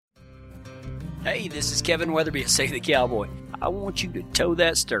Hey, this is Kevin Weatherby at Save the Cowboy. I want you to toe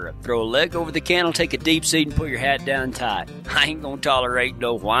that stirrup, throw a leg over the cantle, take a deep seat, and put your hat down tight. I ain't gonna tolerate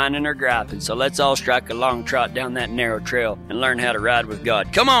no whining or griping, so let's all strike a long trot down that narrow trail and learn how to ride with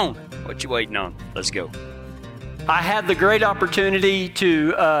God. Come on! What you waiting on? Let's go. I had the great opportunity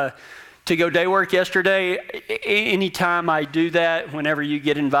to go day work yesterday. Anytime I do that, whenever you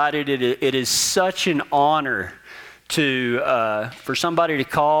get invited, it is such an honor for somebody to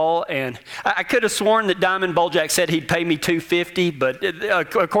call. And I could have sworn that Diamond Boljak said he'd pay me $250, but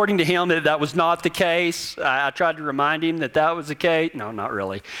according to him, that was not the case. I tried to remind him that was the case. No, not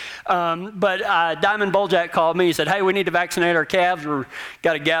really. But Diamond Boljak called me. He said, hey, we need to vaccinate our calves. We've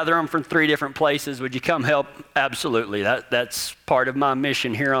got to gather them from 3 different places. Would you come help? Absolutely. That's part of my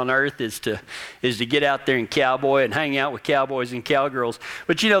mission here on earth is to get out there and cowboy and hang out with cowboys and cowgirls.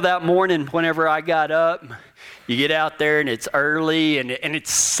 But you know, that morning, whenever I got up, you get out there and it's early and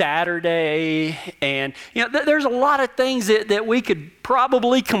it's Saturday, and you know there's a lot of things that we could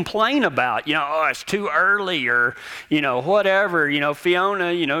probably complain about. You know, oh, it's too early, or you know, whatever. You know,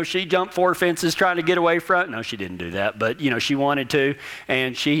 Fiona, you know, she jumped 4 fences trying to get away from it. No, she didn't do that, but you know, she wanted to,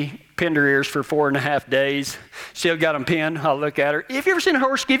 and she pinned her ears for 4.5 days. Still got them pinned. I'll look at her. If you ever seen a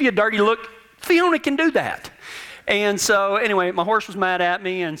horse give you a dirty look, Fiona can do that. And so anyway, my horse was mad at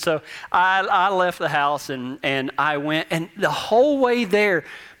me, and so I left the house and I went, and the whole way there,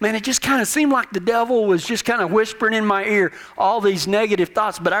 man, it just kind of seemed like the devil was just kind of whispering in my ear all these negative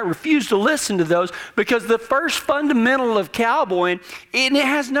thoughts, but I refused to listen to those, because the first fundamental of cowboying, and it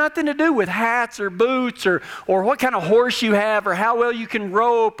has nothing to do with hats or boots or what kind of horse you have or how well you can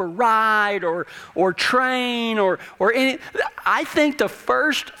rope or ride or train or any. I think the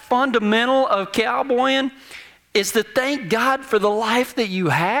first fundamental of cowboying is to thank God for the life that you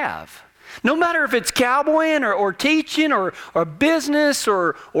have. No matter if it's cowboying or teaching or business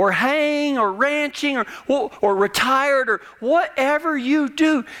or haying or ranching or retired or whatever you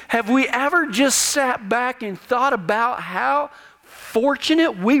do, have we ever just sat back and thought about how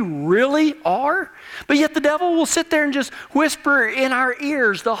fortunate we really are? But yet the devil will sit there and just whisper in our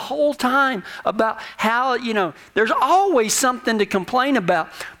ears the whole time about how, you know, there's always something to complain about.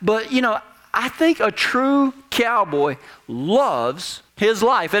 But, you know, I think a true cowboy loves his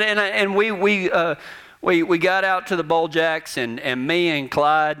life, and we got out to the Boljaks, and me and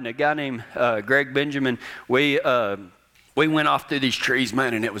Clyde and a guy named Greg Benjamin, we went off through these trees,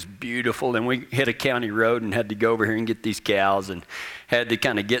 man, and it was beautiful. And we hit a county road and had to go over here and get these cows, and had to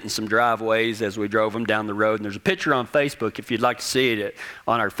kind of get in some driveways as we drove them down the road. And there's a picture on Facebook, if you'd like to see it,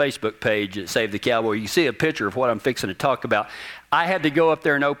 on our Facebook page at Save the Cowboy. You see a picture of what I'm fixing to talk about. I had to go up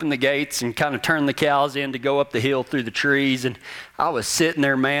there and open the gates and kind of turn the cows in to go up the hill through the trees. And I was sitting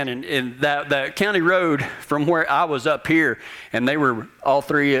there, man, and that county road from where I was up here, and they were all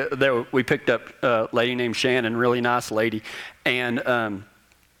three, we picked up a lady named Shannon, really nice lady, and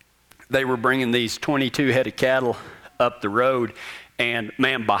they were bringing these 22 head of cattle up the road. And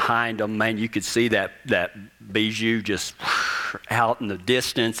man, behind them, man, you could see that bijou just out in the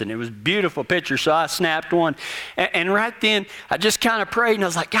distance, and it was a beautiful picture. So I snapped one, and right then I just kind of prayed, and I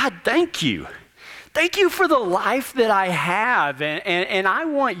was like, God, thank you. Thank you for the life that I have, and I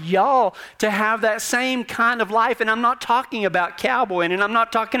want y'all to have that same kind of life. And I'm not talking about cowboying, and I'm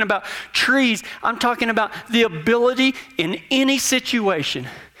not talking about trees. I'm talking about the ability in any situation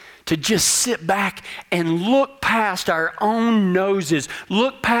to just sit back and look past our own noses,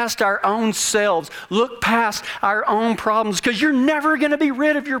 look past our own selves, look past our own problems, because you're never going to be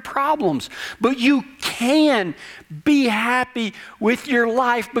rid of your problems. But you can be happy with your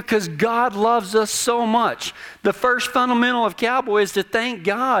life because God loves us so much. The first fundamental of cowboy is to thank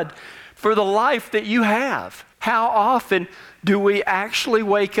God for the life that you have. How often do we actually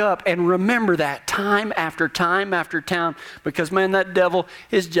wake up and remember that time after time after time? Because, man, that devil,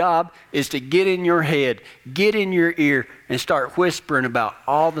 his job is to get in your head, get in your ear, and start whispering about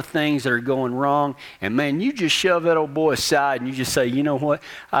all the things that are going wrong. And, man, you just shove that old boy aside and you just say, you know what?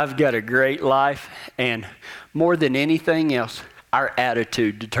 I've got a great life, and more than anything else, our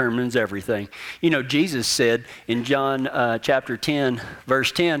attitude determines everything. You know, Jesus said in John chapter 10,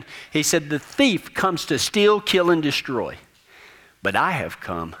 verse 10, he said, the thief comes to steal, kill, and destroy. But I have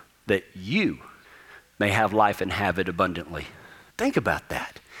come that you may have life and have it abundantly. Think about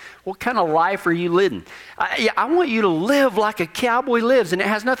that. What kind of life are you living? I want you to live like a cowboy lives, and it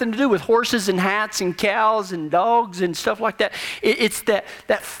has nothing to do with horses and hats and cows and dogs and stuff like that. It's that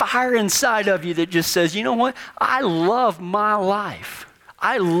fire inside of you that just says, you know what? I love my life.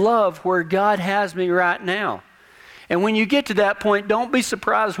 I love where God has me right now. And when you get to that point, don't be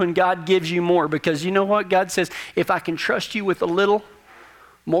surprised when God gives you more, because you know what? God says, if I can trust you with a little,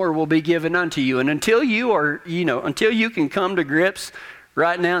 more will be given unto you. And until you can come to grips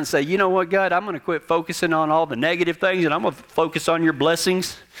right now and say, you know what, God, I'm going to quit focusing on all the negative things and I'm going to focus on your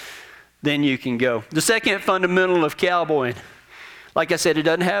blessings, then you can go. The second fundamental of cowboying, like I said, it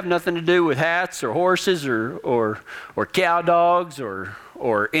doesn't have nothing to do with hats or horses or cow dogs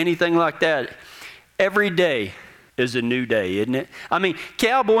or anything like that. Every day is a new day, isn't it? I mean,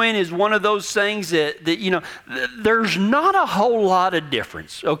 cowboying is one of those things that there's not a whole lot of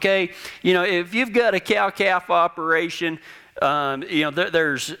difference, okay? If you've got a cow-calf operation,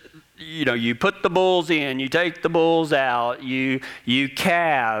 there's you put the bulls in, you take the bulls out, you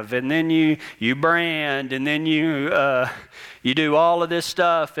calve, and then you brand, and then you do all of this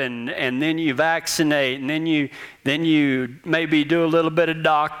stuff, and then you vaccinate, and then you maybe do a little bit of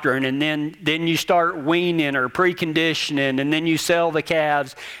doctoring, and then you start weaning or preconditioning, and then you sell the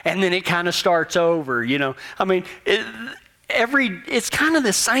calves, and then it kind of starts over. I mean, it's kind of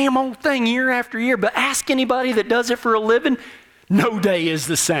the same old thing year after year. But ask anybody that does it for a living. No day is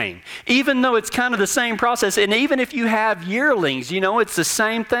the same, even though it's kind of the same process. And even if you have yearlings, it's the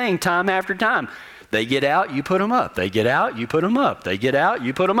same thing time after time. They get out, you put them up. They get out, you put them up. They get out,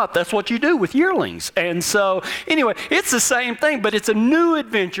 you put them up. That's what you do with yearlings. And so, anyway, it's the same thing, but it's a new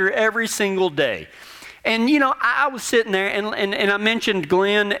adventure every single day. And, I was sitting there, and I mentioned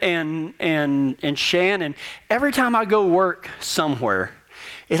Glenn and Shannon. Every time I go work somewhere,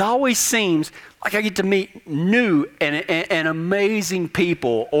 it always seems like I get to meet new and amazing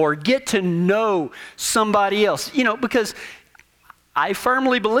people or get to know somebody else, because I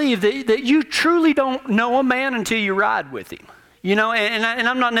firmly believe that you truly don't know a man until you ride with him. And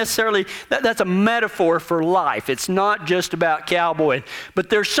I'm not necessarily, that's a metaphor for life. It's not just about cowboying. But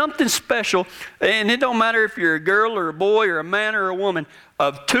there's something special, and it don't matter if you're a girl or a boy or a man or a woman,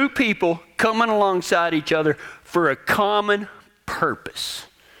 of two people coming alongside each other for a common purpose.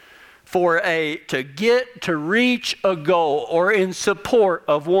 To reach a goal, or in support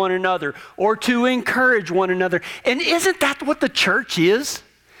of one another, or to encourage one another. And isn't that what the church is?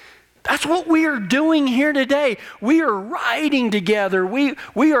 That's what we are doing here today. We are riding together. We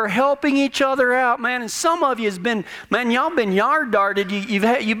are helping each other out, man. And some of you y'all been yard darted.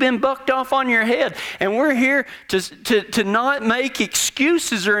 You've been bucked off on your head. And we're here to not make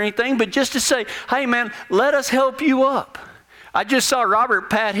excuses or anything, but just to say, hey, man, let us help you up. I just saw Robert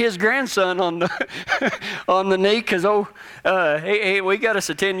pat his grandson on the knee because we got us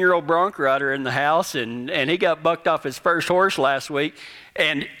a 10-year-old bronc rider in the house, and he got bucked off his first horse last week,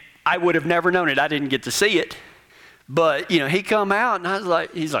 and I would have never known it. I didn't get to see it, but he come out, and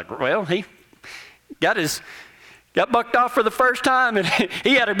he's like, well, he got bucked off for the first time, and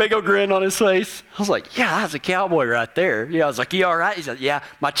he had a big old grin on his face. I was like, yeah, that's a cowboy right there. I was like, you all right? He said, yeah,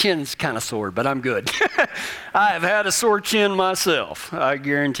 my chin's kind of sore, but I'm good. I have had a sore chin myself, I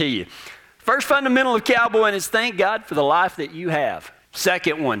guarantee you. First fundamental of cowboying is thank God for the life that you have.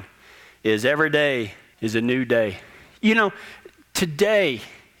 Second one is every day is a new day. Today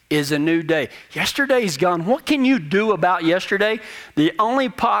is a new day. Yesterday's gone. What can you do about yesterday? The only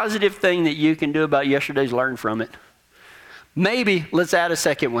positive thing that you can do about yesterday is learn from it. Maybe, let's add a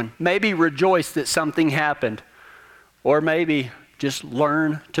second one. Maybe rejoice that something happened. Or maybe just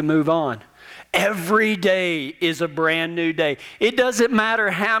learn to move on. Every day is a brand new day. It doesn't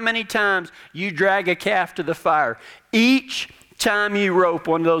matter how many times you drag a calf to the fire. Each time you rope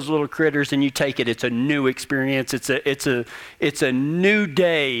one of those little critters and you take it, it's a new experience. It's a new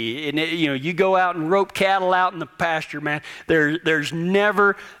day. And you go out and rope cattle out in the pasture, man. It's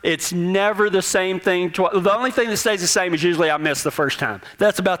never the same thing. The only thing that stays the same is usually I missed the first time.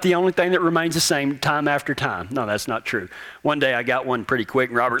 That's about the only thing that remains the same time after time. No, that's not true. One day I got one pretty quick,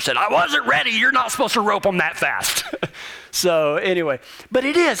 and Robert said, I wasn't ready. You're not supposed to rope them that fast. So anyway, but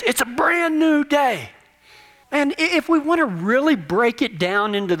it's a brand new day. And if we want to really break it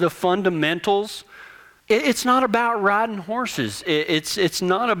down into the fundamentals, it's not about riding horses. It's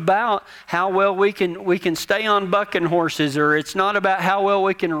not about how well we can stay on bucking horses, or it's not about how well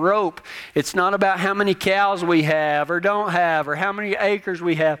we can rope. It's not about how many cows we have or don't have, or how many acres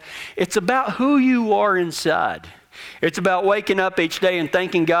we have. It's about who you are inside. It's about waking up each day and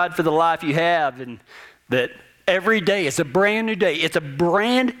thanking God for the life you have, and that every day is a brand new day. It's a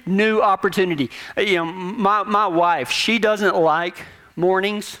brand new opportunity. My wife, she doesn't like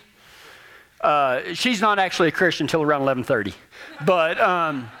mornings. She's not actually a Christian until around 11:30.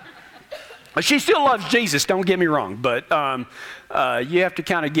 But she still loves Jesus, don't get me wrong. But you have to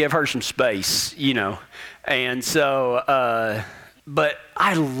kind of give her some space, And so, But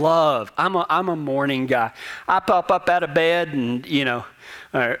I'm a morning guy. I pop up out of bed and,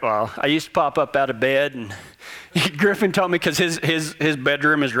 I used to pop up out of bed and Griffin told me because his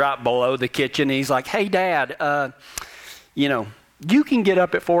bedroom is right below the kitchen. He's like, hey, Dad, you can get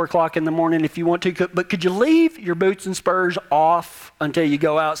up at 4 o'clock in the morning if you want to, but could you leave your boots and spurs off until you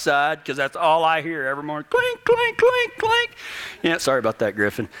go outside? Because that's all I hear every morning. Clink, clink, clink, clink. Yeah, sorry about that,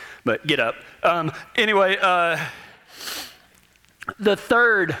 Griffin, but get up. Anyway, the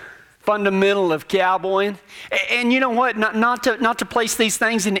third fundamental of cowboying, and you know what? Not to place these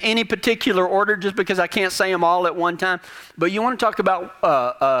things in any particular order, just because I can't say them all at one time. But you want to talk about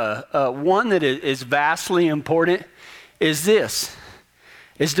one that is vastly important. Is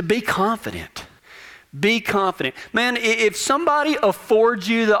to be confident. Be confident. Man, if somebody affords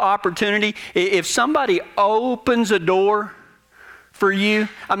you the opportunity, if somebody opens a door for you.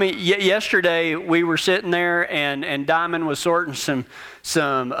 I mean, yesterday we were sitting there and Diamond was sorting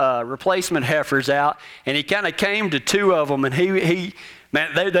some replacement heifers out, and he kind of came to two of them, and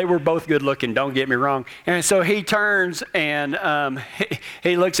they were both good looking, don't get me wrong. And so he turns and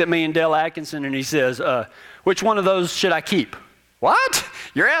he looks at me and Dale Atkinson and he says, which one of those should I keep? What?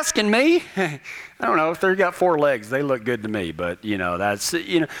 You're asking me? I don't know. If they've got 4 legs, they look good to me. But, that's.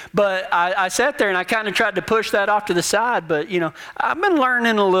 But I sat there and I kind of tried to push that off to the side. But, I've been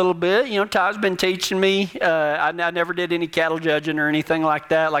learning a little bit. Ty's been teaching me. I never did any cattle judging or anything like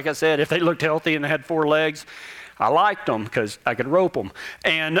that. Like I said, if they looked healthy and they had 4 legs, I liked them because I could rope them.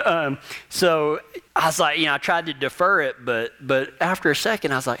 And so I was like, I tried to defer it. But after a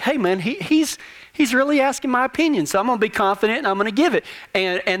second, I was like, hey, man, he's really asking my opinion, so I'm going to be confident and I'm going to give it.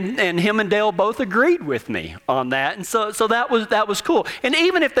 And him and Dale both agreed with me on that, and so that was cool. And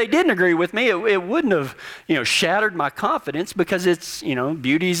even if they didn't agree with me, it wouldn't have shattered my confidence, because it's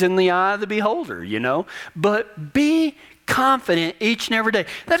beauty's in the eye of the beholder, But be confident each and every day.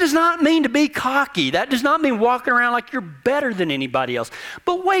 That does not mean to be cocky. That does not mean walking around like you're better than anybody else.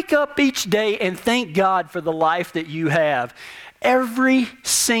 But wake up each day and thank God for the life that you have. Every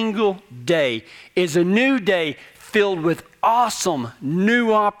single day is a new day filled with awesome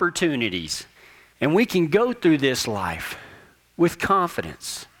new opportunities. And we can go through this life with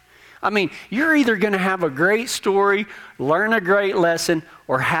confidence. I mean, you're either going to have a great story, learn a great lesson,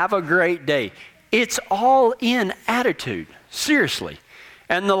 or have a great day. It's all in attitude, seriously.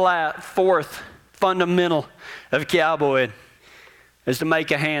 And the fourth fundamental of cowboying is to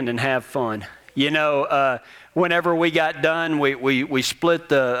make a hand and have fun. Whenever we got done, we split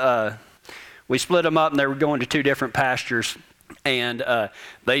them up, and they were going to 2 different pastures. And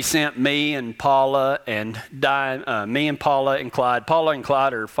they sent me and Paula and Paula and Clyde. Paula and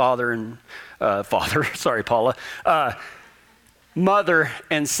Clyde are mother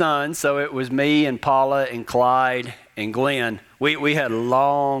and son. So it was me and Paula and Clyde and Glenn. We had a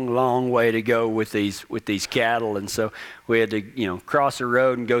long way to go with these cattle, and so we had to cross the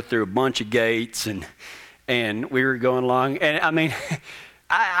road and go through a bunch of gates, and we were going along. And I mean,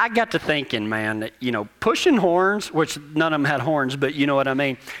 I got to thinking, man, that, pushing horns, which none of them had horns, but you know what I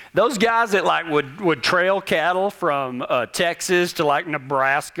mean. Those guys that would trail cattle from Texas to like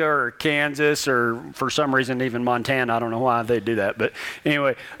Nebraska or Kansas, or for some reason even Montana. I don't know why they do that, but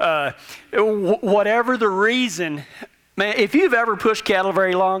anyway, whatever the reason, man, if you've ever pushed cattle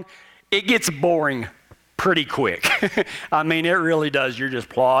very long, it gets boring pretty quick. I mean, it really does. You're just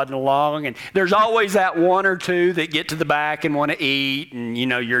plodding along, and there's always that one or two that get to the back and want to eat, and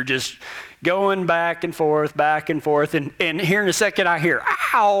you're just going back and forth, and here in a second I hear,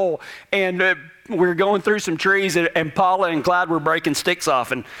 ow, and we're going through some trees, and Paula and Clyde were breaking sticks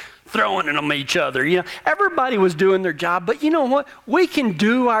off and throwing them at each other. Everybody was doing their job, but you know what? We can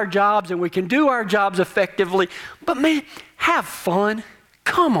do our jobs, and we can do our jobs effectively, but man, have fun.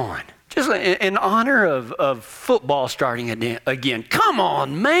 Come on. Just in honor of football starting again. Come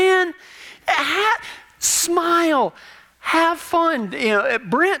on, man. Smile. Have fun.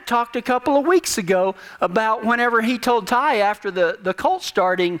 Brent talked a couple of weeks ago about whenever he told Ty after the colt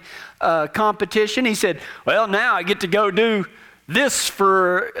starting competition, he said, well, now I get to go do this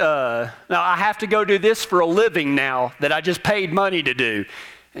now I have to go do this for a living now that I just paid money to do.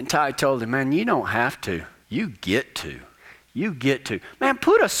 And Ty told him, man, you don't have to. You get to. You get to. Man,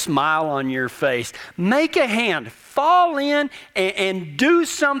 put a smile on your face. Make a hand. Fall in and do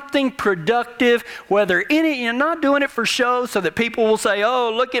something productive, whether you're not doing it for show so that people will say,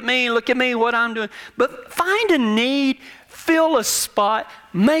 oh, look at me, what I'm doing. But find a need, fill a spot,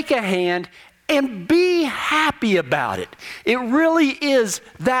 make a hand, and be happy about it. It really is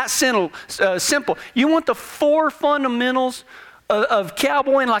that simple. You want the 4 fundamentals of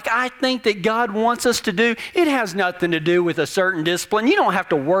cowboying like I think that God wants us to do, it has nothing to do with a certain discipline. You don't have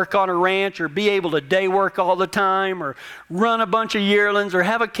to work on a ranch or be able to day work all the time or run a bunch of yearlings or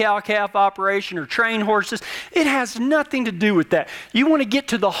have a cow-calf operation or train horses. It has nothing to do with that. You want to get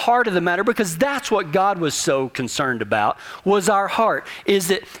to the heart of the matter, because that's what God was so concerned about, was our heart, is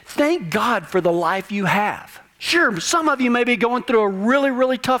that thank God for the life you have. Sure, some of you may be going through a really,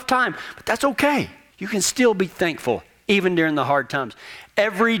 really tough time, but that's okay. You can still be thankful even during the hard times.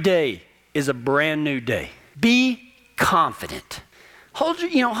 Every day is a brand new day. Be confident. Hold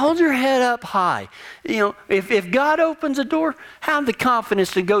your head up high. If God opens a door, have the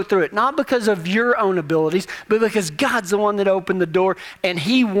confidence to go through it. Not because of your own abilities, but because God's the one that opened the door, and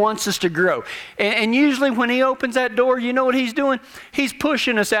He wants us to grow. And usually when He opens that door, you know what He's doing? He's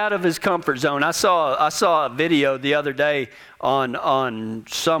pushing us out of His comfort zone. I saw a video the other day on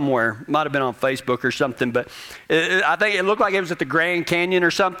somewhere, might have been on Facebook or something, but I think it looked like it was at the Grand Canyon or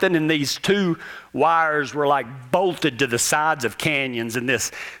something, and these two wires were like bolted to the sides of canyons, and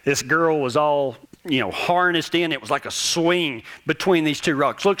this girl was all harnessed in. It was like a swing between these two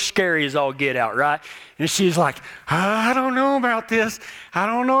rocks. Looks scary as all get out, right? And she's like, I don't know about this. I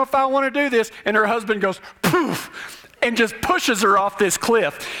don't know if I want to do this. And her husband goes, poof, and just pushes her off this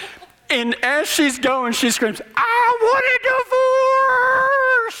cliff. And as she's going, she screams, I want a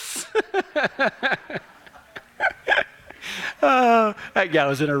divorce! Oh, that guy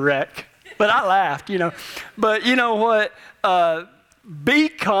was in a wreck. But I laughed, But you know what? Be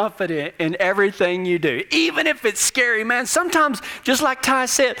confident in everything you do. Even if it's scary, man. Sometimes, just like Ty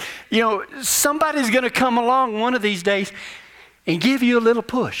said, somebody's going to come along one of these days and give you a little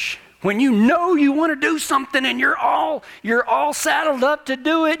push. When you know you want to do something and you're all saddled up to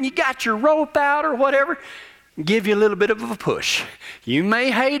do it and you got your rope out or whatever, give you a little bit of a push. You may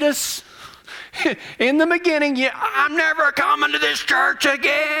hate us in the beginning. I'm never coming to this church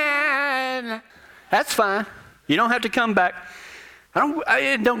again. That's fine. You don't have to come back. Don't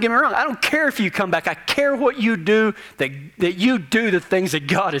get me wrong. I don't care if you come back. I care what you do, that you do the things that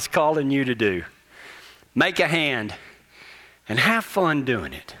God is calling you to do. Make a hand and have fun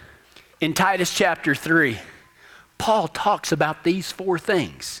doing it. In Titus chapter 3, Paul talks about these 4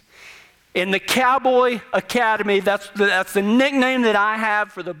 things. In the Cowboy Academy, that's the nickname that I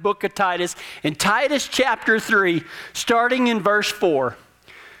have for the book of Titus. In Titus chapter 3, starting in verse 4,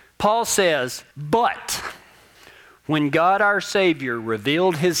 Paul says, but when God our Savior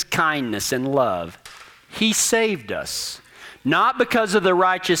revealed His kindness and love, He saved us, not because of the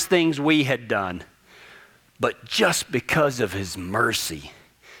righteous things we had done, but just because of His mercy.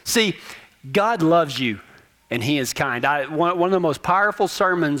 See, God loves you, and He is kind. One of the most powerful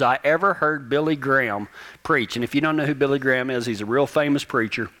sermons I ever heard Billy Graham preach, and if you don't know who Billy Graham is, he's a real famous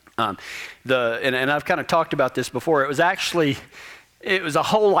preacher. And I've kind of talked about this before. It was a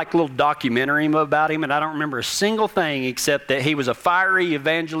whole little documentary about him, and I don't remember a single thing except that he was a fiery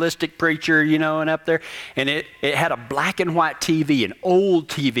evangelistic preacher, and up there. And it had a black and white TV, an old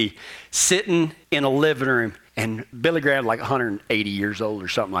TV, sitting in a living room. And Billy Graham, 180 years old or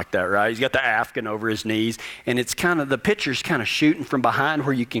something like that, right? He's got the Afghan over his knees, and it's the picture's kind of shooting from behind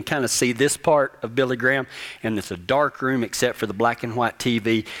where you can kind of see this part of Billy Graham, and it's a dark room except for the black and white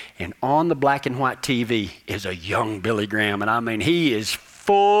TV. And on the black and white TV is a young Billy Graham, and he is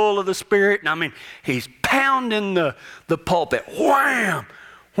full of the Spirit, and he's pounding the pulpit, wham,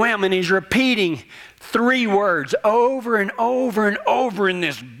 wham, and he's repeating 3 words over and over and over in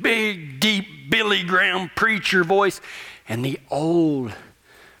this big, deep Billy Graham preacher voice. And the old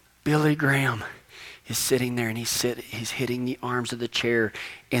Billy Graham is sitting there, and he's hitting the arms of the chair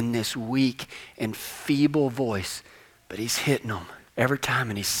in this weak and feeble voice, but he's hitting them every time,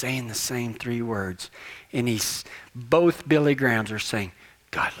 and he's saying the same 3 words. And both Billy Grahams are saying,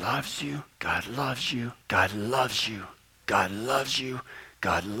 God loves you, God loves you, God loves you, God loves you,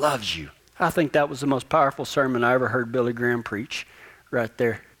 God loves you. I think that was the most powerful sermon I ever heard Billy Graham preach right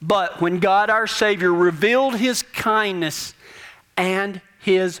there. But when God our Savior revealed His kindness and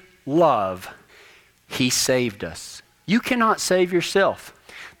His love, He saved us. You cannot save yourself.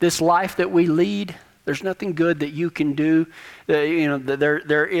 This life that we lead, there's nothing good that you can do.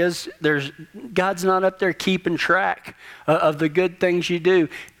 God's not up there keeping track of the good things you do.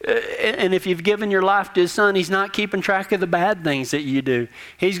 And if you've given your life to His Son, He's not keeping track of the bad things that you do.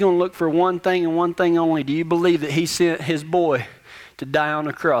 He's going to look for one thing and one thing only. Do you believe that He sent His boy to die on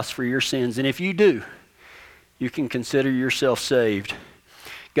the cross for your sins? And if you do, you can consider yourself saved.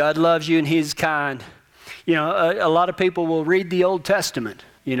 God loves you, and He's kind. A lot of people will read the Old Testament,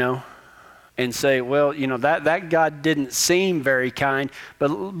 and say, well, that God didn't seem very kind. But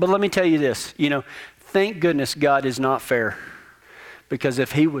let me tell you this, thank goodness God is not fair. Because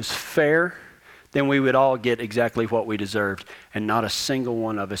if he was fair, then we would all get exactly what we deserved. And not a single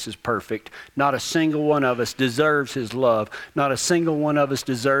one of us is perfect. Not a single one of us deserves his love. Not a single one of us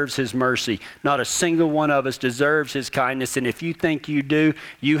deserves his mercy. Not a single one of us deserves his kindness. And if you think you do,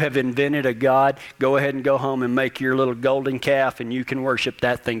 you have invented a God. Go ahead and go home and make your little golden calf, and you can worship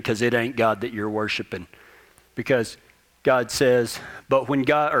that thing, because it ain't God that you're worshiping. Because God says,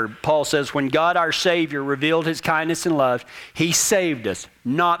 Paul says, when God our Savior revealed his kindness and love, he saved us,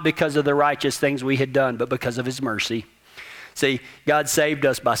 not because of the righteous things we had done, but because of his mercy. See, God saved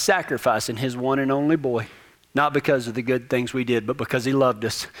us by sacrificing his one and only boy, not because of the good things we did, but because he loved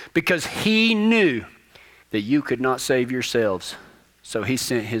us. Because he knew that you could not save yourselves. So he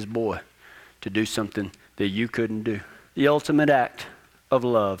sent his boy to do something that you couldn't do. The ultimate act of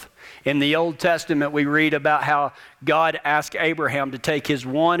love. In the Old Testament, we read about how God asked Abraham to take his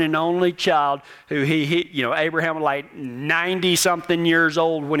one and only child, who Abraham was like 90-something years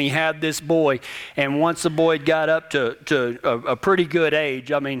old when he had this boy. And once the boy got up to a pretty good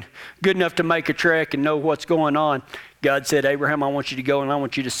age, I mean, good enough to make a trek and know what's going on, God said, Abraham, I want you to go and I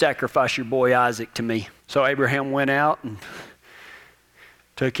want you to sacrifice your boy Isaac to me. So Abraham went out and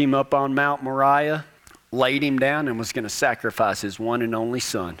took him up on Mount Moriah, laid him down, and was going to sacrifice his one and only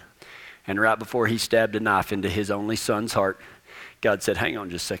son. And right before he stabbed a knife into his only son's heart, God said, hang on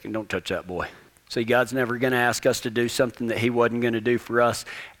just a second, don't touch that boy. See, God's never going to ask us to do something that he wasn't going to do for us.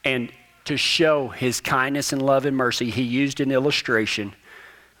 And to show his kindness and love and mercy, he used an illustration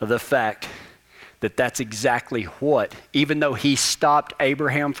of the fact that that's exactly what, even though he stopped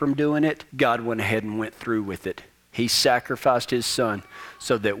Abraham from doing it, God went ahead and went through with it. He sacrificed his son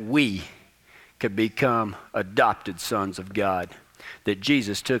so that we could become adopted sons of God, that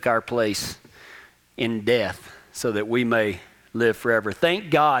Jesus took our place in death so that we may live forever. Thank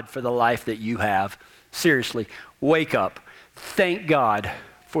God for the life that you have. Seriously, wake up. Thank God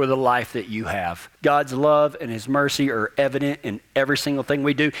for the life that you have. God's love and his mercy are evident in every single thing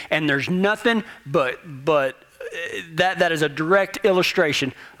we do, and there's nothing but that is a direct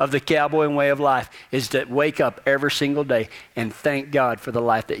illustration of the cowboy way of life, is to wake up every single day and thank God for the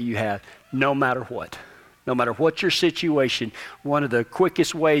life that you have. No matter what. No matter what your situation, one of the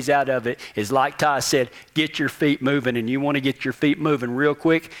quickest ways out of it is, like Ty said, get your feet moving. And you want to get your feet moving real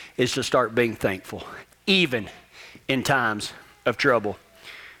quick, is to start being thankful, even in times of trouble.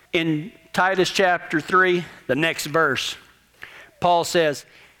 In Titus chapter 3, the next verse, Paul says,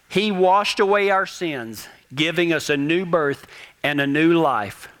 he washed away our sins, giving us a new birth and a new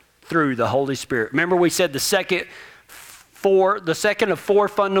life through the Holy Spirit. Remember, we said the second of four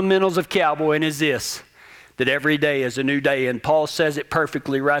fundamentals of cowboying is this, that every day is a new day. And Paul says it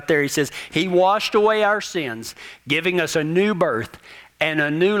perfectly right there. He says, he washed away our sins, giving us a new birth and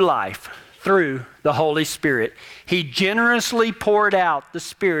a new life through the Holy Spirit. He generously poured out the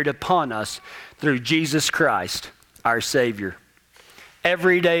Spirit upon us through Jesus Christ, our Savior.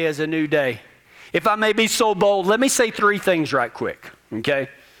 Every day is a new day. If I may be so bold, let me say 3 things right quick, okay?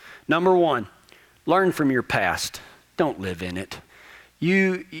 Number 1, learn from your past. Don't live in it.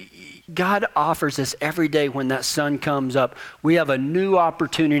 God offers us every day when that sun comes up, we have a new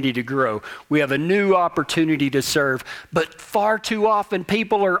opportunity to grow. We have a new opportunity to serve. But far too often,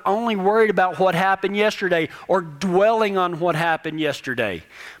 people are only worried about what happened yesterday or dwelling on what happened yesterday.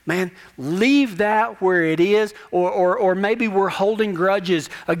 Man, leave that where it is, or maybe we're holding grudges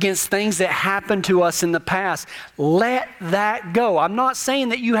against things that happened to us in the past. Let that go. I'm not saying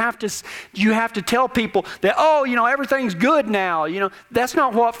that you have to tell people that, everything's good now. That's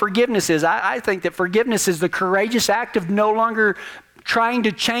not what forgiveness is. I think that forgiveness is the courageous act of no longer trying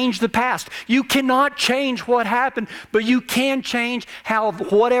to change the past. You cannot change what happened, but you can change how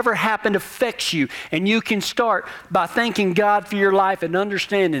whatever happened affects you. And you can start by thanking God for your life and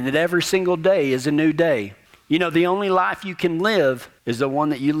understanding that every single day is a new day. The only life you can live is the one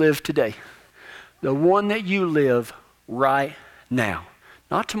that you live today. The one that you live right now.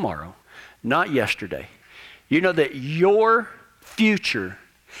 Not tomorrow, not yesterday. You know that your future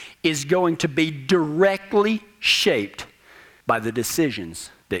is going to be directly shaped by the decisions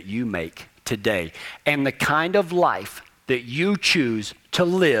that you make today and the kind of life that you choose to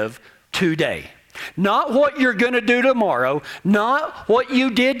live today. Not what you're going to do tomorrow, not what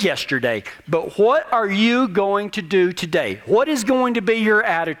you did yesterday, but what are you going to do today? What is going to be your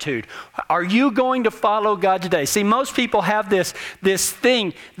attitude? Are you going to follow God today? See, most people have this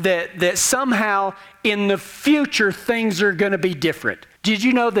thing that somehow in the future things are going to be different. Did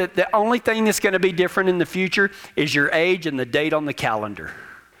you know that the only thing that's going to be different in the future is your age and the date on the calendar?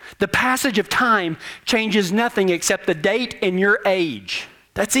 The passage of time changes nothing except the date and your age.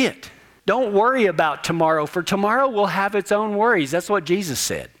 That's it. Don't worry about tomorrow, for tomorrow will have its own worries. That's what Jesus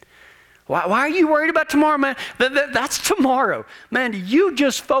said. Why are you worried about tomorrow, man? That's tomorrow. Man, you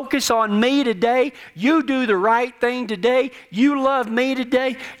just focus on me today. You do the right thing today. You love me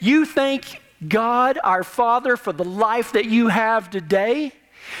today. You thank God, our Father, for the life that you have today.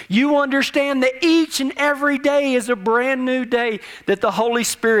 You understand that each and every day is a brand new day, that the Holy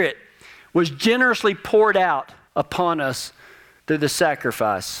Spirit was generously poured out upon us through the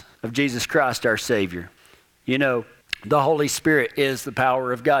sacrifice of Jesus Christ, our Savior. You know, the Holy Spirit is the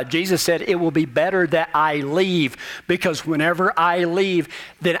power of God. Jesus said, it will be better that I leave, because whenever I leave,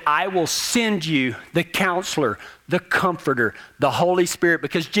 then I will send you the Counselor, the Comforter, the Holy Spirit.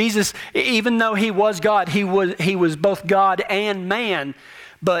 Because Jesus, even though he was God, he was both God and man,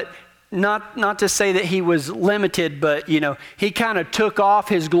 but not to say that he was limited, but you know, he kind of took off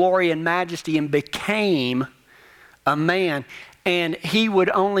his glory and majesty and became a man. And he would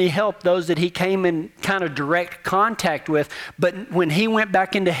only help those that he came in kind of direct contact with. But when he went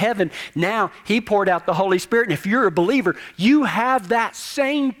back into heaven, now he poured out the Holy Spirit. And if you're a believer, you have that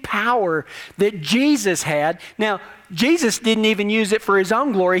same power that Jesus had. Now, Jesus didn't even use it for his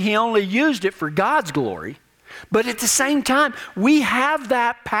own glory. He only used it for God's glory. But at the same time, we have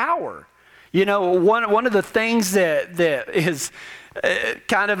that power. You know, one of the things that is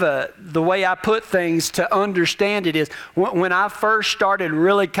kind of the way I put things to understand it is when I first started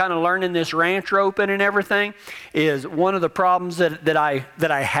really kind of learning this ranch roping and everything, is one of the problems that I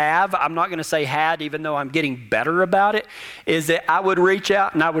have, I'm not going to say had, even though I'm getting better about it, is that I would reach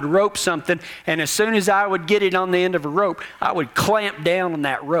out and I would rope something, and as soon as I would get it on the end of a rope, I would clamp down on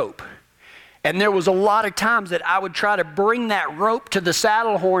that rope. And there was a lot of times that I would try to bring that rope to the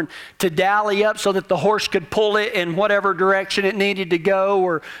saddle horn to dally up so that the horse could pull it in whatever direction it needed to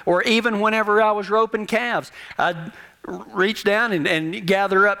go, or even whenever I was roping calves, I'd reach down and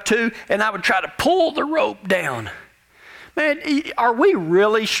gather up too, and I would try to pull the rope down. Man, are we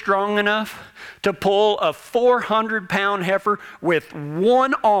really strong enough to pull a 400-pound heifer with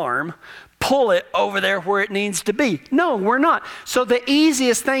one arm, pull it over there where it needs to be? No, we're not. So the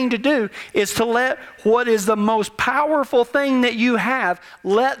easiest thing to do is to let what is the most powerful thing that you have,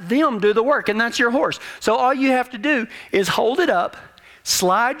 let them do the work, and that's your horse. So all you have to do is hold it up,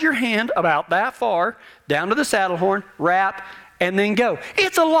 slide your hand about that far down to the saddle horn, wrap, and then go.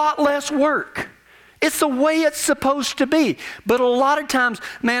 It's a lot less work. It's the way it's supposed to be. But a lot of times,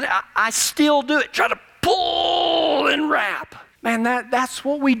 man, I still do it. Try to pull and wrap. Man, that's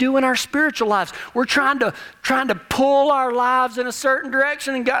what we do in our spiritual lives. We're trying to pull our lives in a certain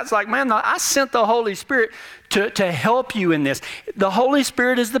direction, and God's like, man, I sent the Holy Spirit to help you in this. The Holy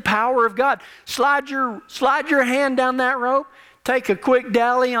Spirit is the power of God. Slide your hand down that rope. Take a quick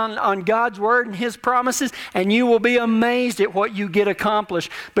dally on God's word and his promises, and you will be amazed at what you get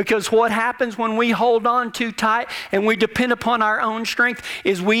accomplished. Because what happens when we hold on too tight and we depend upon our own strength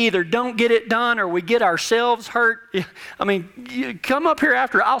is we either don't get it done or we get ourselves hurt. I mean, you come up here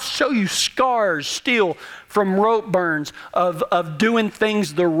after, I'll show you scars still from rope burns of doing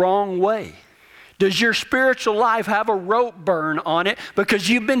things the wrong way. Does your spiritual life have a rope burn on it because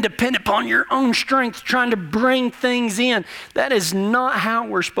you've been dependent upon your own strength trying to bring things in? That is not how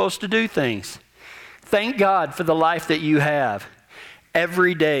we're supposed to do things. Thank God for the life that you have.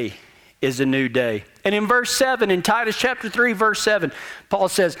 Every day is a new day. And in verse 7, in Titus chapter 3, verse 7, Paul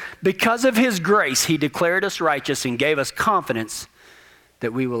says, because of his grace, he declared us righteous and gave us confidence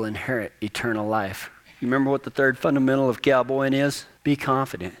that we will inherit eternal life. You remember what the third fundamental of cowboying is? Be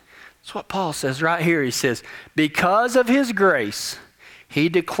confident. That's what Paul says right here. He says, because of his grace, he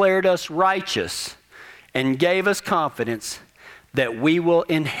declared us righteous and gave us confidence that we will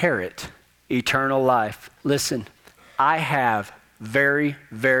inherit eternal life. Listen, I have very,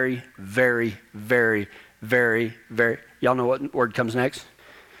 very, very, very, very, very, y'all know what word comes next?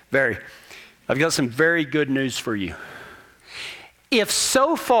 Very. I've got some very good news for you. If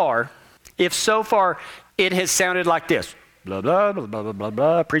so far it has sounded like this, blah, blah, blah, blah, blah, blah,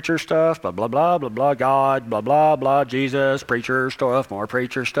 blah, preacher stuff, blah, blah, blah, blah, blah, God, blah, blah, blah, Jesus, preacher stuff, more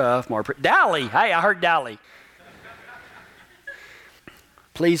preacher stuff, more Dally. Hey, I heard Dally.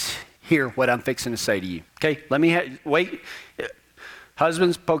 Please hear what I'm fixing to say to you. Okay, let me wait.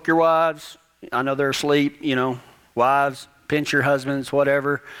 Husbands, poke your wives. I know they're asleep, Wives, pinch your husbands,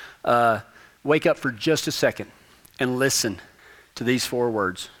 whatever. Wake up for just a second and listen to these 4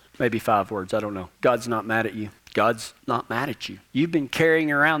 words, maybe 5 words, I don't know. God's not mad at you. God's not mad at you. You've been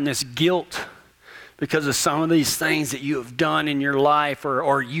carrying around this guilt because of some of these things that you have done in your life,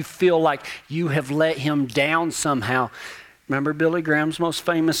 or you feel like you have let him down somehow. Remember Billy Graham's most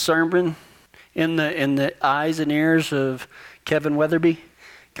famous sermon, in the eyes and ears of Kevin Weatherby?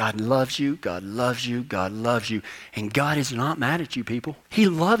 God loves you, God loves you, God loves you. And God is not mad at you, people. He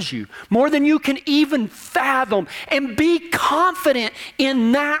loves you more than you can even fathom. And be confident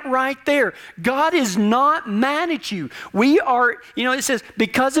in that right there. God is not mad at you. We are, it says,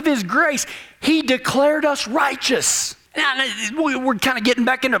 because of His grace, He declared us righteous. Now, we're kind of getting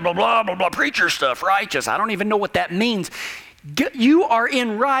back into blah, blah, blah, blah, preacher stuff, righteous. I don't even know what that means. You are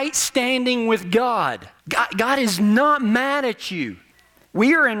in right standing with God. God is not mad at you.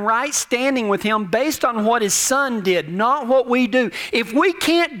 We are in right standing with Him based on what His Son did, not what we do. If we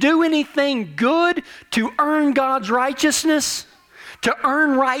can't do anything good to earn God's righteousness, to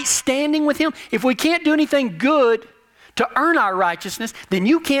earn right standing with Him, if we can't do anything good to earn our righteousness, then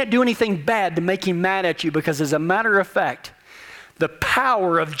you can't do anything bad to make Him mad at you, because as a matter of fact, the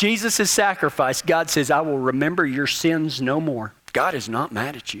power of Jesus' sacrifice, God says, I will remember your sins no more. God is not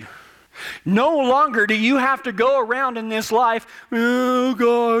mad at you. No longer do you have to go around in this life, oh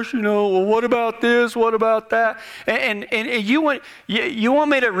gosh, well, what about this, what about that? And you want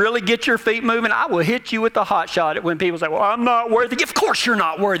me to really get your feet moving? I will hit you with the hot shot when people say, well, I'm not worthy. Of course you're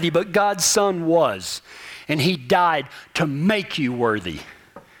not worthy, but God's Son was. And He died to make you worthy.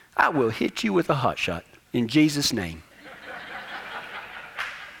 I will hit you with a hot shot in Jesus' name.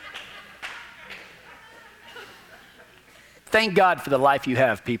 Thank God for the life you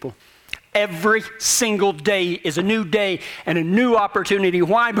have, people. Every single day is a new day and a new opportunity.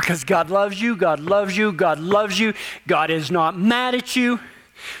 Why? Because God loves you, God loves you, God loves you. God is not mad at you.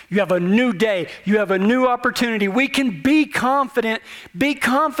 You have a new day. You have a new opportunity. We can be confident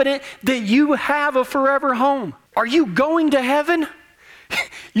that you have a forever home. Are you going to heaven?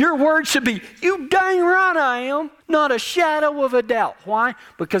 Your word should be, you dang right I am. Not a shadow of a doubt. Why?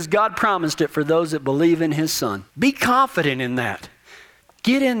 Because God promised it for those that believe in His Son. Be confident in that.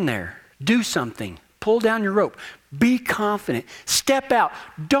 Get in there. Do something. Pull down your rope. Be confident. Step out.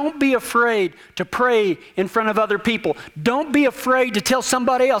 Don't be afraid to pray in front of other people. Don't be afraid to tell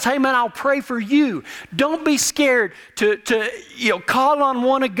somebody else, hey man, I'll pray for you. Don't be scared to call on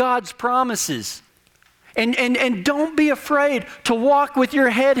one of God's promises. And don't be afraid to walk with your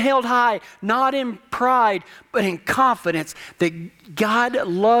head held high, not in pride, but in confidence that God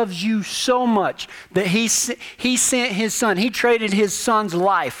loves you so much that He sent His Son. He traded His Son's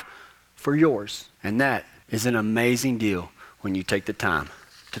life for yours. And that is an amazing deal when you take the time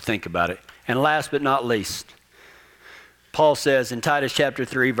to think about it. And last but not least, Paul says in Titus chapter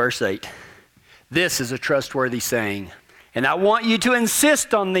 3, verse 8, this is a trustworthy saying, and I want you to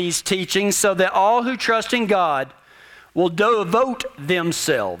insist on these teachings so that all who trust in God will devote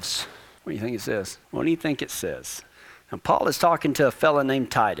themselves. What do you think it says? What do you think it says? Now, Paul is talking to a fellow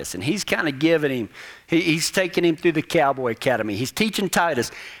named Titus, and he's kind of giving him, he's taking him through the Cowboy Academy. He's teaching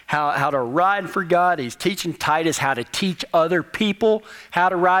Titus how to ride for God. He's teaching Titus how to teach other people how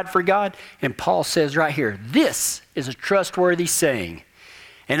to ride for God. And Paul says right here, this is a trustworthy saying,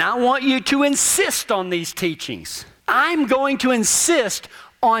 and I want you to insist on these teachings. I'm going to insist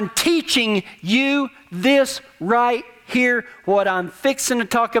on teaching you this right here, what I'm fixing to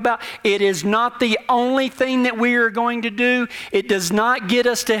talk about. It is not the only thing that we are going to do. It does not get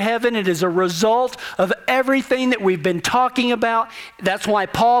us to heaven. It is a result of everything that we've been talking about. That's why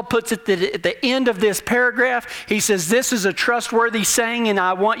Paul puts it at the end of this paragraph. He says, this is a trustworthy saying, and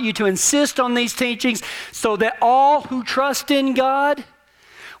I want you to insist on these teachings so that all who trust in God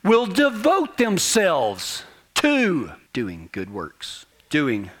will devote themselves to doing good works.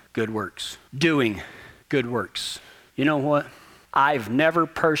 Doing good works. Doing good works. You know what? I've never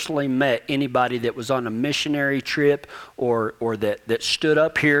personally met anybody that was on a missionary trip or that stood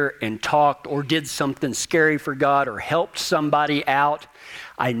up here and talked or did something scary for God or helped somebody out.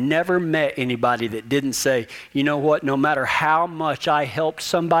 I never met anybody that didn't say, you know what, no matter how much I helped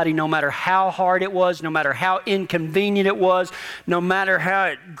somebody, no matter how hard it was, no matter how inconvenient it was, no matter how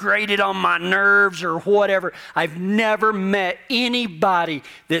it grated on my nerves or whatever, I've never met anybody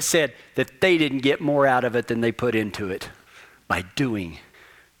that said that they didn't get more out of it than they put into it by doing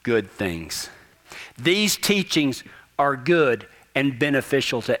good things. These teachings are good and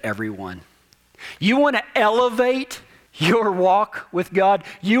beneficial to everyone. You want to elevate your walk with God?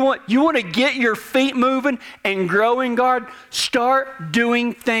 You want to get your feet moving and grow in God? Start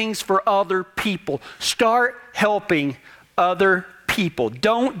doing things for other people. Start helping other people.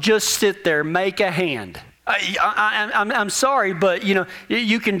 Don't just sit there, make a hand. I'm sorry, but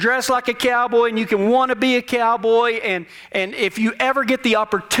you can dress like a cowboy and you can want to be a cowboy, and if you ever get the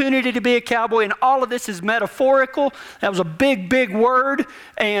opportunity to be a cowboy, and all of this is metaphorical. That was a big word,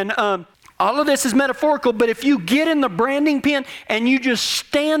 and all of this is metaphorical, but if you get in the branding pen and you just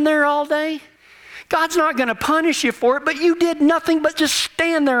stand there all day, God's not going to punish you for it, but you did nothing but just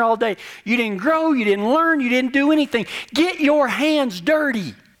stand there all day. You didn't grow, you didn't learn, you didn't do anything. Get your hands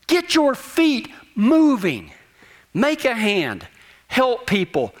dirty. Get your feet moving. Make a hand. Help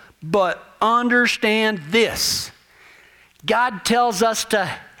people. But understand this. God tells us to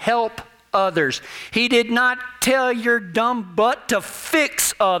help others. He did not tell your dumb butt to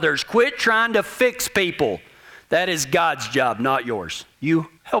fix others. Quit trying to fix people. That is God's job, not yours. You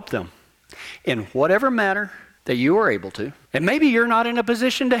help them in whatever manner that you are able to. And maybe you're not in a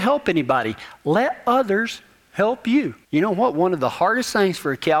position to help anybody. Let others help you. You know what? One of the hardest things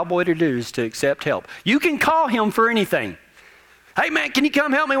for a cowboy to do is to accept help. You can call him for anything. Hey man, can you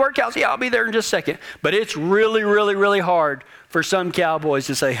come help me work out? Yeah, I'll be there in just a second. But it's really, really, really hard for some cowboys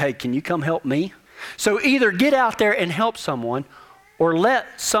to say, hey, can you come help me? So either get out there and help someone or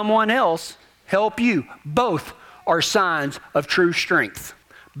let someone else help you. Both are signs of true strength.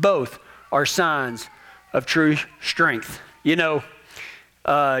 Both are signs of true strength. You know,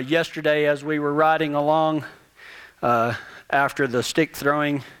 yesterday as we were riding along after the stick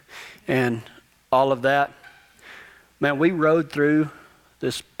throwing and all of that, man, we rode through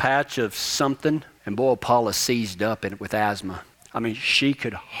this patch of something, and boy, Paula seized up with asthma. I mean, she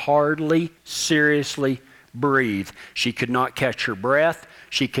could hardly seriously breathe. She could not catch her breath.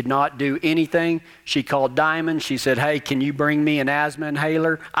 She could not do anything. She called Diamond. She said, hey, can you bring me an asthma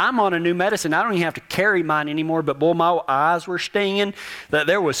inhaler? I'm on a new medicine. I don't even have to carry mine anymore, but boy, my eyes were stinging. That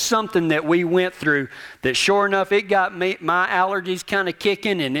there was something that we went through that sure enough, it got me, my allergies kind of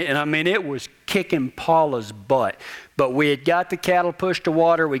kicking, and I mean, it was kicking Paula's butt. But we had got the cattle pushed to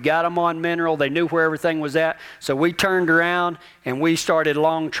water. We got them on mineral. They knew where everything was at. So we turned around and we started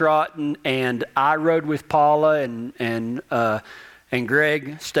long trotting, and I rode with Paula, and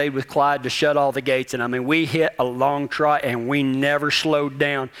Greg stayed with Clyde to shut all the gates. And I mean, we hit a long trot and we never slowed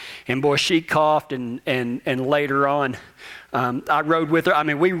down. And boy, she coughed, and later on, I rode with her. I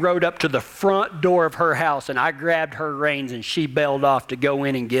mean, we rode up to the front door of her house, and I grabbed her reins and she bailed off to go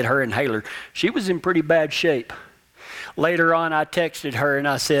in and get her inhaler. She was in pretty bad shape. Later on, I texted her and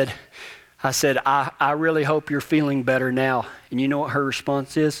I said, I really hope you're feeling better now. And you know what her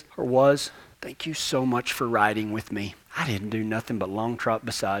response was? Thank you so much for riding with me. I didn't do nothing but long trot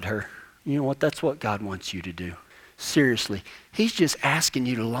beside her. You know what? That's what God wants you to do. Seriously. He's just asking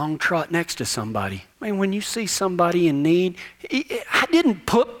you to long trot next to somebody. I mean, when you see somebody in need, I didn't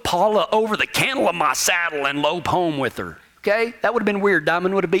put Paula over the cantle of my saddle and lope home with her. Okay? That would have been weird.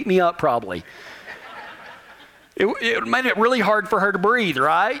 Diamond would have beat me up probably. It made it really hard for her to breathe,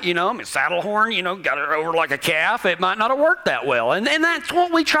 right? You know, I mean, saddle horn, you know, got her over like a calf. It might not have worked that well. And that's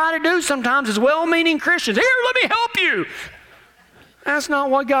what we try to do sometimes as well-meaning Christians. Here, let me help you. That's not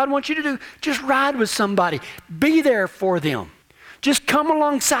what God wants you to do. Just ride with somebody. Be there for them. Just come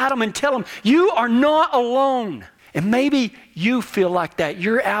alongside them and tell them, you are not alone. And maybe you feel like that.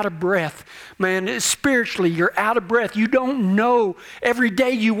 You're out of breath. Man, spiritually, you're out of breath. You don't know. Every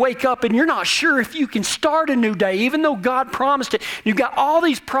day you wake up and you're not sure if you can start a new day, even though God promised it. You've got all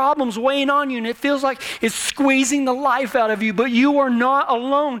these problems weighing on you, and it feels like it's squeezing the life out of you, but you are not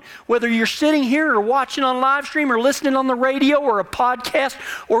alone. Whether you're sitting here or watching on live stream or listening on the radio or a podcast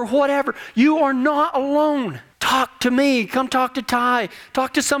or whatever, you are not alone. Talk to me. Come talk to Ty.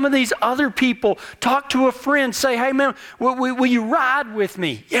 Talk to some of these other people. Talk to a friend. Say, hey man, will you ride with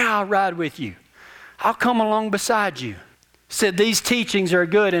me? Yeah, I'll ride with you. I'll come along beside you. Said these teachings are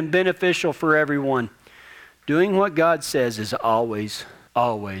good and beneficial for everyone. Doing what God says is always,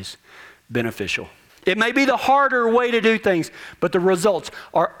 always beneficial. It may be the harder way to do things, but the results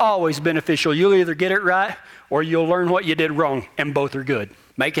are always beneficial. You'll either get it right or you'll learn what you did wrong, and both are good.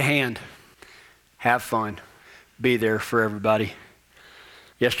 Make a hand. Have fun. Be there for everybody.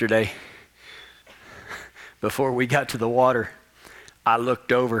 Yesterday, before we got to the water, I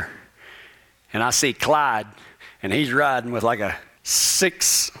looked over and I see Clyde, and he's riding with like a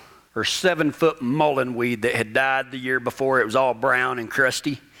 6 or 7 foot mullein weed that had died the year before. It was all brown and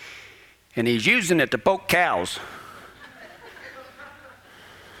crusty, and he's using it to poke cows.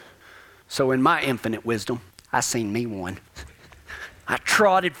 So in my infinite wisdom, I seen me one. I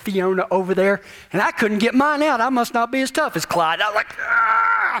trotted Fiona over there, and I couldn't get mine out. I must not be as tough as Clyde. I was like,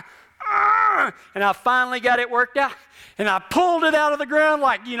 ah, ah, and I finally got it worked out, and I pulled it out of the ground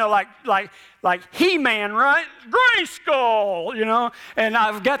like He-Man, right? Grayskull, you know. And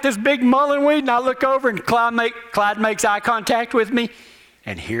I've got this big mullein weed, and I look over, and Clyde makes eye contact with me,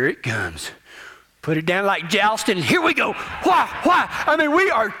 and here it comes. Put it down like jousting, and here we go. Why? I mean, we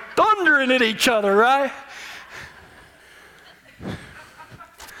are thundering at each other, right?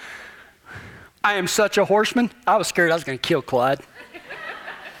 I am such a horseman. I was scared I was going to kill Clyde.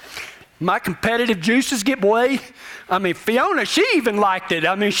 My competitive juices get way. I mean, Fiona, she even liked it.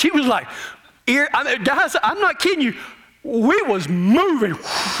 I mean, she was like, guys, I'm not kidding you. We was moving.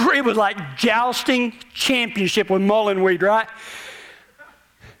 It was like jousting championship with Mullenweed, right?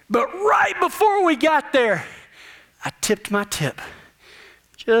 But right before we got there, I tipped my tip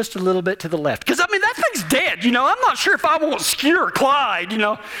just a little bit to the left. Because, I mean, that thing's dead, you know. I'm not sure if I won't skewer Clyde, you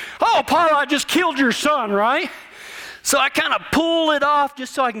know. Oh, Paula, I just killed your son, right? So I kind of pull it off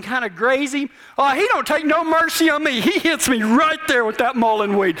just so I can kind of graze him. Oh, he don't take no mercy on me. He hits me right there with that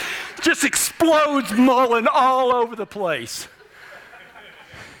Mullenweed. Just explodes Mullen all over the place.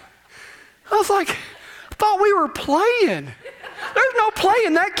 I was like, I thought we were playing. There's no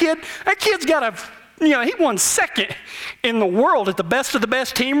playing that kid. That kid's got he won second in the world at the best of the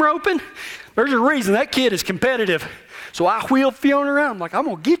best team roping. There's a reason that kid is competitive. So I wheeled Fiona around. I'm like, I'm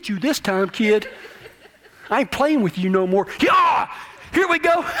going to get you this time, kid. I ain't playing with you no more. Yeah, here we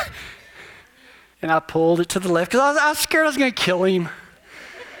go. And I pulled it to the left because I was scared I was going to kill him.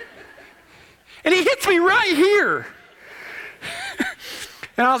 And he hits me right here.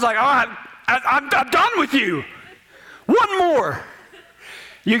 And I was like, all right, I'm done with you. One more.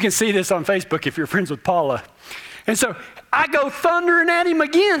 You can see this on Facebook if you're friends with Paula. And so I go thundering at him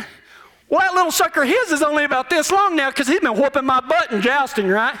again. Well, that little sucker his is only about this long now because he's been whooping my butt in jousting,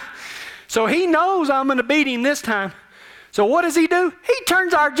 right? So he knows I'm going to beat him this time. So what does he do? He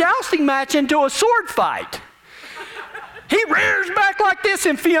turns our jousting match into a sword fight. He rears back like this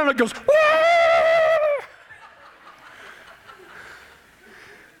and Fiona goes, woo!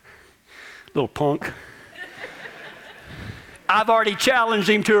 Little punk. I've already challenged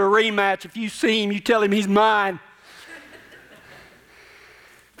him to a rematch. If you see him, you tell him he's mine.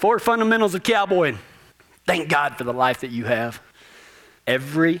 4 fundamentals of cowboying. Thank God for the life that you have.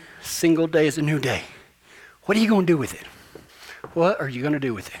 Every single day is a new day. What are you going to do with it? What are you going to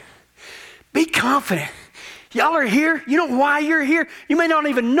do with it? Be confident. Y'all are here. You know why you're here. You may not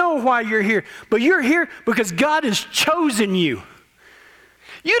even know why you're here, but you're here because God has chosen you.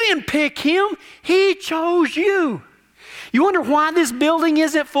 You didn't pick him. He chose you. You wonder why this building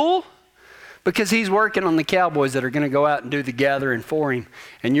isn't full? Because he's working on the cowboys that are going to go out and do the gathering for him.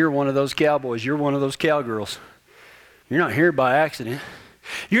 And you're one of those cowboys. You're one of those cowgirls. You're not here by accident.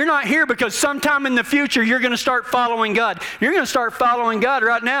 You're not here because sometime in the future you're going to start following God. You're going to start following God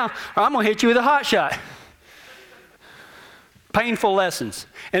right now, or I'm going to hit you with a hot shot. Painful lessons.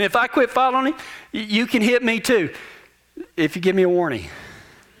 And if I quit following him, you can hit me too if you give me a warning.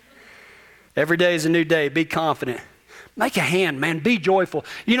 Every day is a new day. Be confident. Make a hand, man. Be joyful.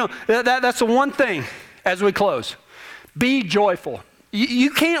 You know, that's the one thing as we close. Be joyful. You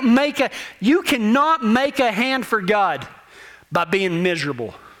cannot make a hand for God by being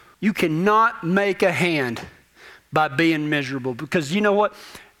miserable. You cannot make a hand by being miserable because you know what?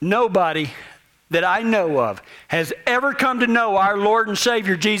 Nobody that I know of has ever come to know our Lord and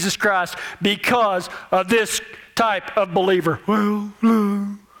Savior Jesus Christ because of this type of believer. Well,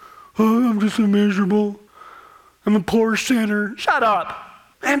 no, I'm just miserable. I'm a poor sinner. Shut up.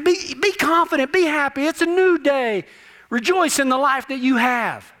 And be confident. Be happy. It's a new day. Rejoice in the life that you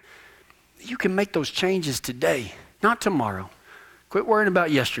have. You can make those changes today, not tomorrow. Quit worrying about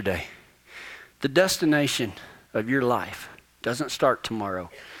yesterday. The destination of your life doesn't start tomorrow.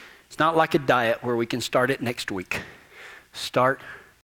 It's not like a diet where we can start it next week. Start